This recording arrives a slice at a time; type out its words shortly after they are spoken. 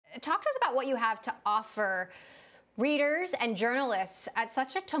talk to us about what you have to offer readers and journalists at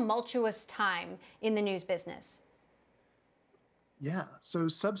such a tumultuous time in the news business. Yeah, so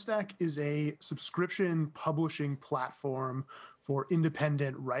Substack is a subscription publishing platform for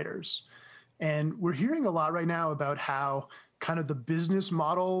independent writers. And we're hearing a lot right now about how kind of the business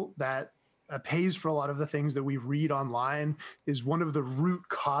model that pays for a lot of the things that we read online is one of the root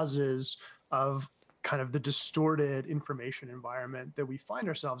causes of kind of the distorted information environment that we find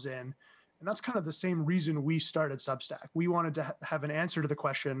ourselves in. And that's kind of the same reason we started Substack. We wanted to have an answer to the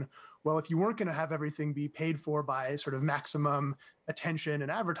question, well, if you weren't going to have everything be paid for by sort of maximum attention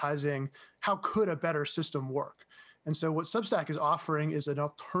and advertising, how could a better system work? And so what Substack is offering is an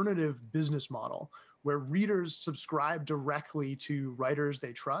alternative business model where readers subscribe directly to writers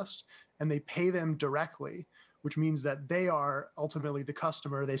they trust and they pay them directly, which means that they are ultimately the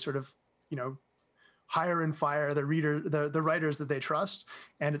customer. They sort of, hire and fire the writers that they trust.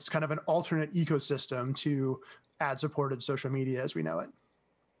 And it's kind of an alternate ecosystem to ad-supported social media as we know it.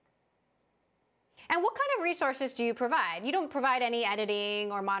 And what kind of resources do you provide? You don't provide any editing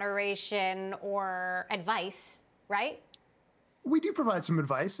or moderation or advice, right? We do provide some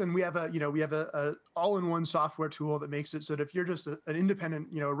advice, and we have a all-in-one software tool that makes it so that if you're just an independent,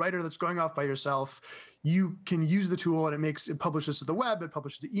 writer that's going off by yourself, you can use the tool, and it publishes to the web, it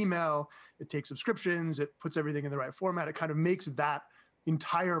publishes to email, it takes subscriptions, it puts everything in the right format. It kind of makes that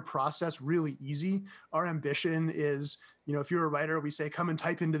entire process really easy. Our ambition is, if you're a writer, we say, come and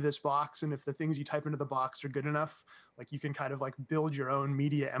type into this box, and if the things you type into the box are good enough, you can kind of build your own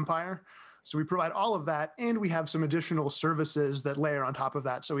media empire. So we provide all of that, and we have some additional services that layer on top of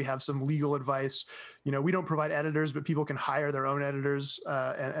that. So we have some legal advice. We don't provide editors, but people can hire their own editors,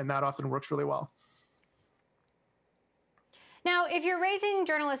 and that often works really well. Now, if you're raising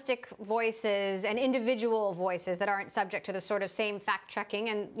journalistic voices and individual voices that aren't subject to the sort of same fact-checking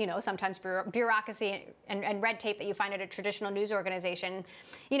and, sometimes bureaucracy and red tape that you find at a traditional news organization,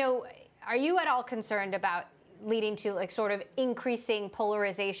 are you at all concerned about leading to sort of increasing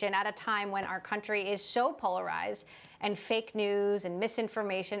polarization at a time when our country is so polarized and fake news and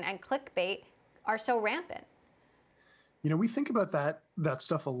misinformation and clickbait are so rampant? We think about that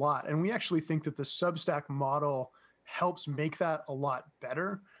stuff a lot, and we actually think that the Substack model helps make that a lot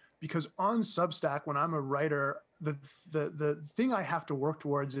better, because on Substack, when I'm a writer, the thing I have to work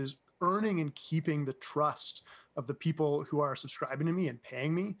towards is earning and keeping the trust of the people who are subscribing to me and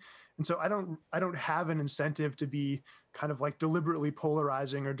paying me. And so I don't have an incentive to be kind of deliberately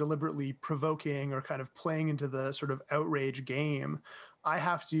polarizing or deliberately provoking or kind of playing into the sort of outrage game. I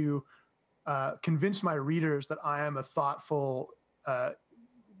have to convince my readers that I am a thoughtful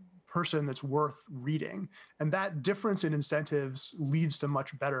person that's worth reading. And that difference in incentives leads to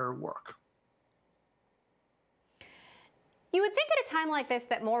much better work. You would think at a time like this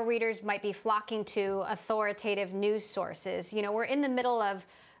that more readers might be flocking to authoritative news sources. We're in the middle of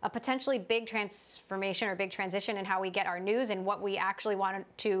a potentially big transformation or big transition in how we get our news and what we actually want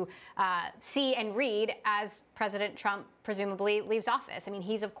to see and read as President Trump presumably leaves office. I mean,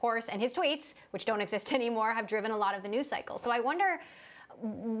 he's, of course, and his tweets, which don't exist anymore, have driven a lot of the news cycle. So I wonder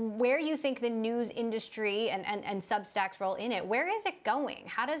where you think the news industry and Substack's role in it, where is it going?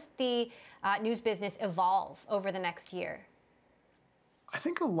 How does the news business evolve over the next year? I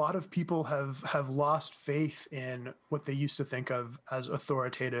think a lot of people have lost faith in what they used to think of as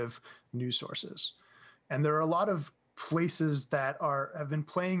authoritative news sources. And there are a lot of places that have been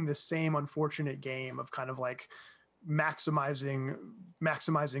playing the same unfortunate game of kind of maximizing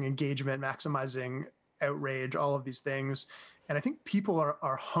engagement, maximizing outrage, all of these things. And I think people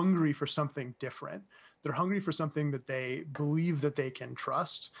are hungry for something different. They're hungry for something that they believe that they can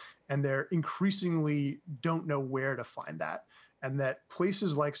trust, and they're increasingly don't know where to find that. And that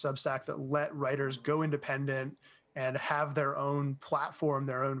places like Substack that let writers go independent and have their own platform,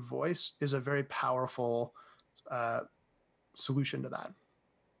 their own voice, is a very powerful solution to that.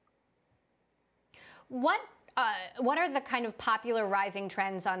 What are the kind of popular rising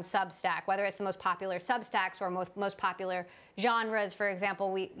trends on Substack, whether it's the most popular Substacks or most popular genres? For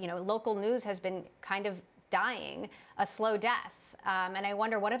example, local news has been kind of dying a slow death. And I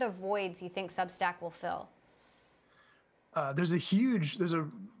wonder, what are the voids you think Substack will fill? There's a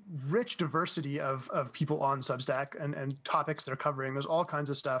rich diversity of people on Substack and topics they're covering. There's all kinds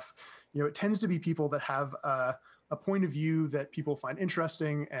of stuff. It tends to be people that have a point of view that people find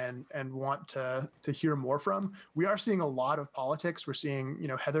interesting and want to hear more from. We are seeing a lot of politics. We're seeing,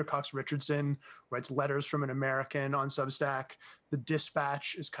 Heather Cox Richardson writes Letters from an American on Substack. The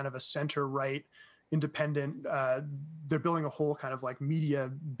Dispatch is kind of a center-right independent. They're building a whole kind of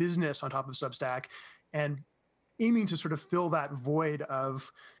media business on top of Substack. And aiming to sort of fill that void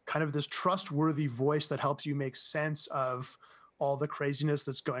of kind of this trustworthy voice that helps you make sense of all the craziness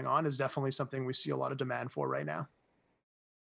that's going on is definitely something we see a lot of demand for right now.